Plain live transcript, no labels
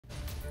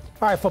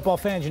All right, football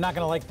fans, you're not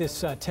going to like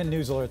this 10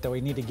 news alert that we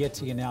need to get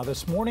to you now.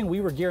 This morning,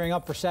 we were gearing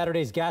up for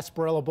Saturday's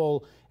Gasparilla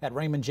Bowl at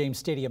Raymond James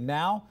Stadium.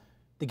 Now,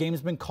 the game's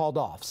been called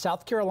off.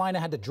 South Carolina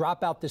had to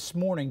drop out this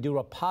morning due to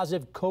a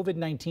positive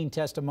COVID-19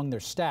 test among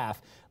their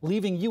staff,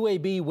 leaving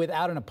UAB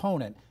without an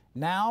opponent.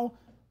 Now,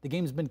 the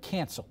game's been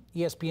canceled.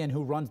 ESPN,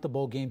 who runs the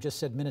bowl game, just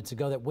said minutes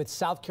ago that with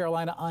South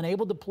Carolina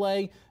unable to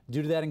play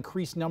due to that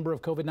increased number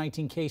of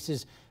COVID-19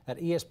 cases, that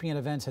ESPN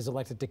Events has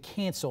elected to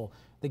cancel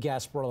the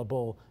Gasparilla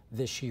Bowl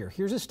this year.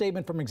 Here's a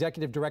statement from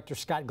Executive Director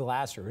Scott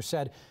Glasser, who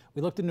said,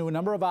 "We looked into a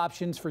number of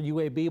options for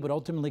UAB, but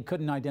ultimately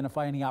couldn't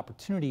identify any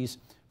opportunities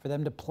for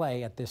them to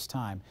play at this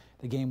time."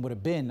 The game would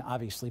have been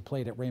obviously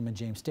played at Raymond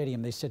James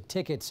Stadium. They said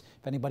tickets,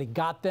 if anybody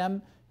got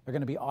them, they're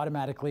going to be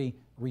automatically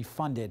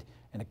refunded,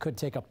 and it could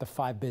take up to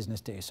 5 business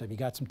days. So if you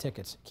got some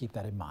tickets, keep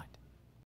that in mind.